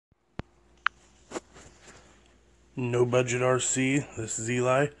No Budget RC. This is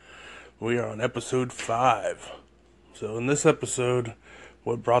Eli. We are on episode 5. So, in this episode,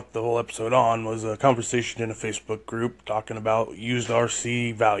 what brought the whole episode on was a conversation in a Facebook group talking about used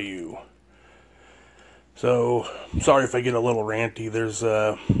RC value. So, sorry if I get a little ranty. This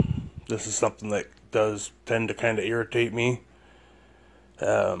is something that does tend to kind of irritate me.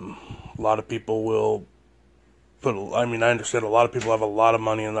 A lot of people will I understand a lot of people have a lot of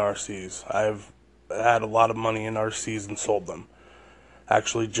money in the RCs. I've had a lot of money in RCs and sold them.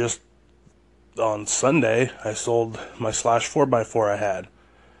 Actually, just on Sunday, I sold my Slash 4x4 I had.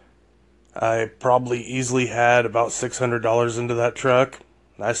 I probably easily had about $600 into that truck.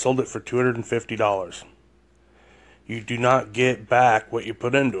 And I sold it for $250. You do not get back what you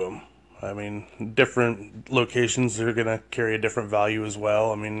put into them. I mean, different locations are going to carry a different value as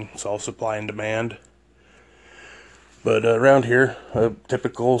well. I mean, it's all supply and demand. But around here, a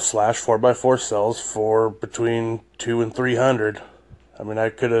typical Slash 4x4 sells for between $200 and $300. I mean, I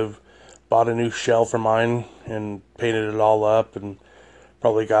could have bought a new shell for mine and painted it all up and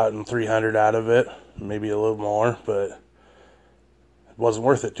probably gotten $300 out of it, maybe a little more, but it wasn't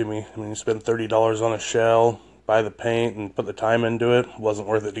worth it to me. I mean, you spend $30 on a shell, buy the paint, and put the time into it. It wasn't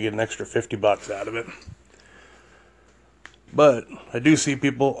worth it to get an extra $50 out of it. But I do see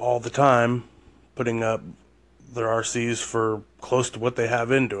people all the time putting up their RCs for close to what they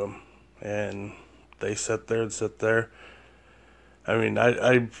have into them, and they sit there. I mean,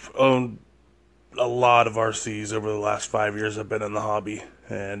 I've owned a lot of RCs over the last 5 years I've been in the hobby,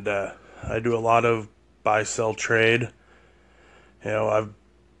 and I do a lot of buy, sell, trade. You know, I've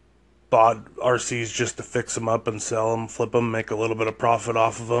bought RCs just to fix them up and sell them, flip them, make a little bit of profit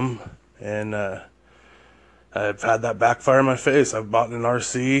off of them, and I've had that backfire in my face. I've bought an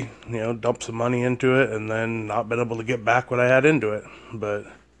RC, dumped some money into it, and then not been able to get back what I had into it. But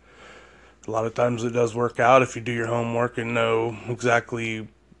a lot of times it does work out if you do your homework and know exactly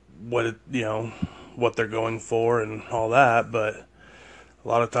what what they're going for and all that. But a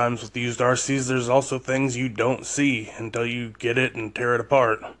lot of times with used RCs, there's also things you don't see until you get it and tear it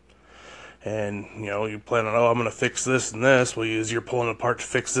apart. And, you plan on, I'm going to fix this and this. Well, as you're pulling it apart to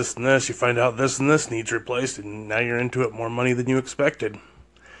fix this and this, you find out this and this needs replaced, and now you're into it more money than you expected.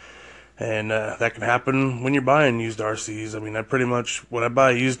 And that can happen when you're buying used RCs. I mean, when I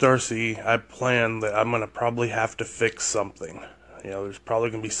buy a used RC, I plan that I'm going to probably have to fix something. There's probably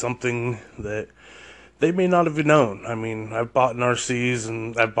going to be something that they may not have known. I mean, I've bought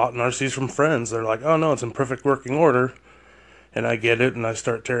RCs from friends. They're like, oh no, it's in perfect working order. And I get it, and I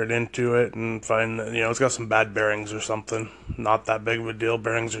start tearing into it and find that, it's got some bad bearings or something. Not that big of a deal.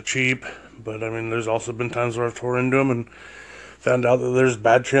 Bearings are cheap. But, I mean, there's also been times where I've tore into them and found out that there's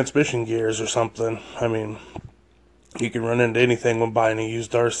bad transmission gears or something. I mean, you can run into anything when buying a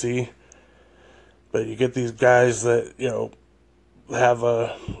used RC. But you get these guys that, have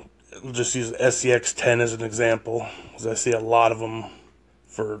just use SCX-10 as an example, because I see a lot of them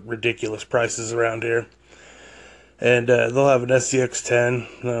for ridiculous prices around here. And they'll have an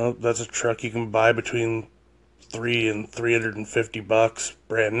SCX-10. That's a truck you can buy between $300 and $350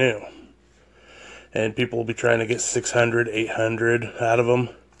 brand new. And people will be trying to get $600, $800 out of them.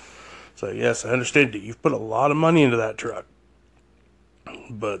 So yes, I understand it. You've put a lot of money into that truck.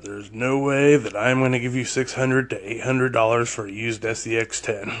 But there's no way that I'm going to give you $600 to $800 for a used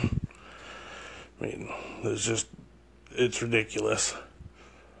SCX-10. I mean, it's ridiculous.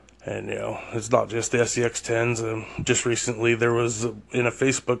 And, it's not just the SCX-10s. Just recently, in a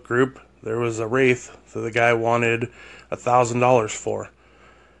Facebook group, there was a Wraith that the guy wanted $1,000 for.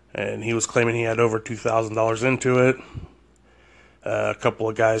 And he was claiming he had over $2,000 into it. A couple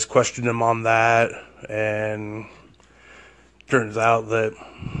of guys questioned him on that. And turns out that,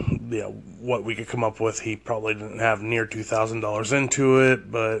 what we could come up with, he probably didn't have near $2,000 into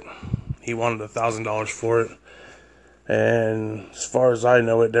it. But he wanted $1,000 for it. And as far as I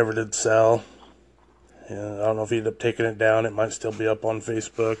know, it never did sell. I don't know if he ended up taking it down. It might still be up on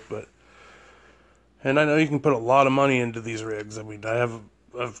Facebook, and I know you can put a lot of money into these rigs. I mean,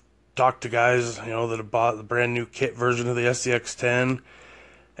 I've talked to guys, that have bought the brand new kit version of the SCX-10,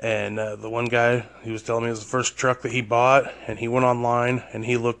 and the one guy, he was telling me it was the first truck that he bought, and he went online and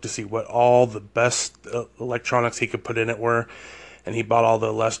he looked to see what all the best electronics he could put in it were. And he bought all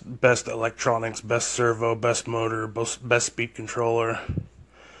the best electronics, best servo, best motor, best speed controller.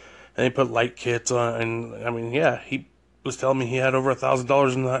 And he put light kits on. And, I mean, yeah, he was telling me he had over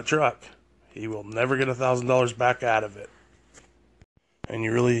 $1,000 in that truck. He will never get $1,000 back out of it. And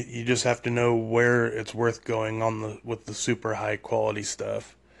you just have to know where it's worth going with the super high quality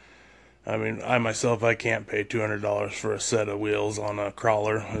stuff. I mean, I can't pay $200 for a set of wheels on a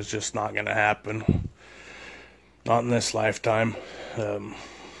crawler. It's just not going to happen. Not in this lifetime.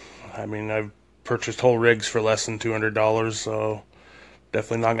 I mean, I've purchased whole rigs for less than $200, so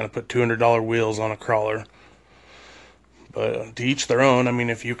definitely not going to put $200 wheels on a crawler. But to each their own. I mean,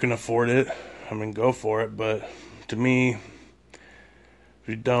 if you can afford it, I mean, go for it. But to me, if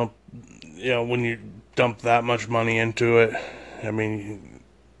you dump, when you dump that much money into it, I mean,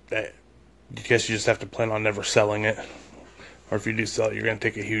 I guess you just have to plan on never selling it. Or if you do sell it, you're going to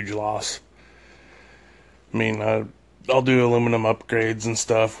take a huge loss. I mean, I'll do aluminum upgrades and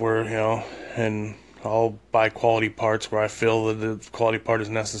stuff where, and I'll buy quality parts where I feel that the quality part is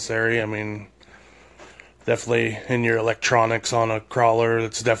necessary. I mean, definitely in your electronics on a crawler,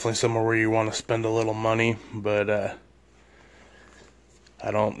 it's definitely somewhere where you want to spend a little money, but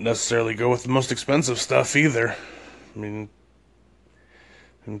I don't necessarily go with the most expensive stuff either. I mean,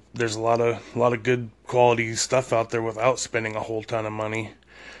 there's a lot of good quality stuff out there without spending a whole ton of money.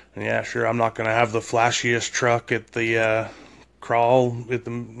 And yeah, sure, I'm not gonna have the flashiest truck at the crawl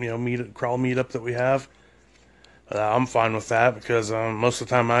meetup that we have. I'm fine with that because most of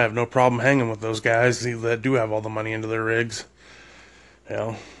the time I have no problem hanging with those guys that do have all the money into their rigs.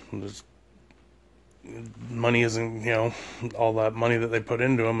 Just, money isn't, all that money that they put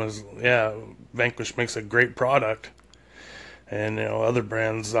into them is, yeah, Vanquish makes a great product. And, other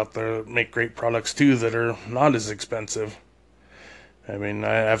brands out there make great products too that are not as expensive. I mean,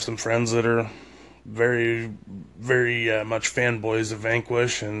 I have some friends that are very, very much fanboys of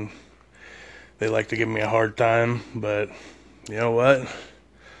Vanquish, and they like to give me a hard time, but you know what?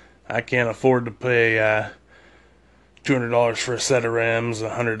 I can't afford to pay $200 for a set of rims,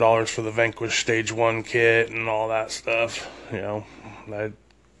 $100 for the Vanquish Stage 1 kit, and all that stuff. I'm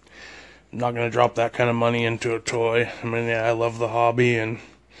not going to drop that kind of money into a toy. I mean, yeah, I love the hobby and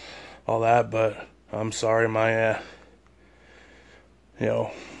all that, but I'm sorry, my,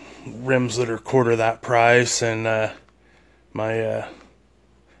 rims that are quarter that price and my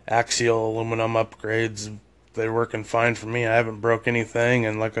axial aluminum upgrades, they're working fine for me. I haven't broke anything,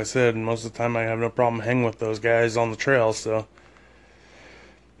 and like I said, most of the time I have no problem hanging with those guys on the trail. So,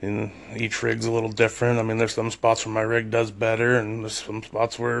 and each rig's a little different. I mean, there's some spots where my rig does better, and there's some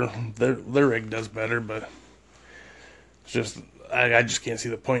spots where their rig does better. But it's just I just can't see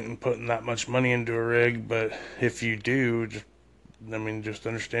the point in putting that much money into a rig. But if you do, just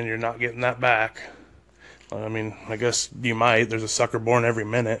understand you're not getting that back. I mean, I guess you might. There's a sucker born every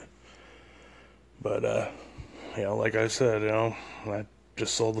minute. But, like I said, I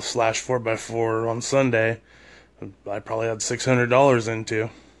just sold the Slash 4x4 on Sunday. I probably had $600 into.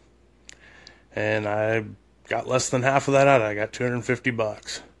 And I got less than half of that out. I got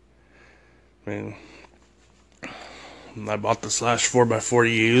 $250. I mean, I bought the Slash 4x4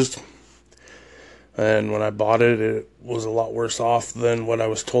 used. And when I bought it, it was a lot worse off than what I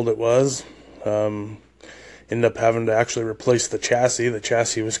was told it was. Ended up having to actually replace the chassis. The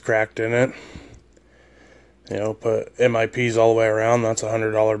chassis was cracked in it. Put MIPs all the way around. That's a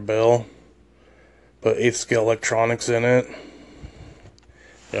 $100 bill. Put 8th scale electronics in it.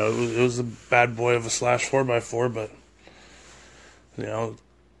 It was a bad boy of a Slash 4x4, but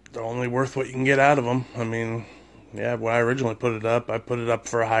they're only worth what you can get out of them. I mean, yeah, when I originally put it up, I put it up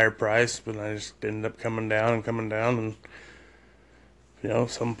for a higher price, but I just ended up coming down, and at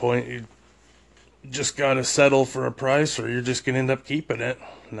some point you just gotta settle for a price, or you're just gonna end up keeping it.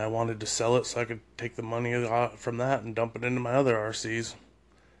 And I wanted to sell it so I could take the money from that and dump it into my other RCs.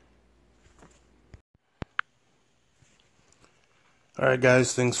 Alright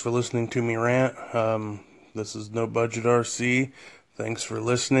guys, thanks for listening to me rant. This is No Budget RC. Thanks for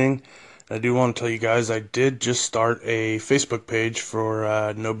listening. I do want to tell you guys I did just start a Facebook page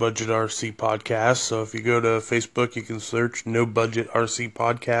for No Budget RC Podcast. So if you go to Facebook, you can search No Budget RC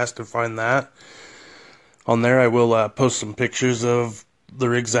Podcast to find that. On there I will post some pictures of the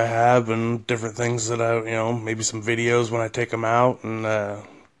rigs I have and different things that maybe some videos when I take them out, and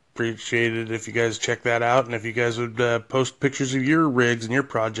appreciate it if you guys check that out. And if you guys would post pictures of your rigs and your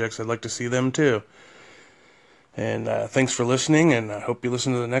projects, I'd like to see them too. And thanks for listening, and I hope you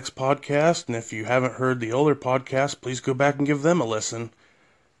listen to the next podcast. And if you haven't heard the older podcast, please go back and give them a listen.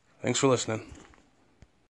 Thanks for listening.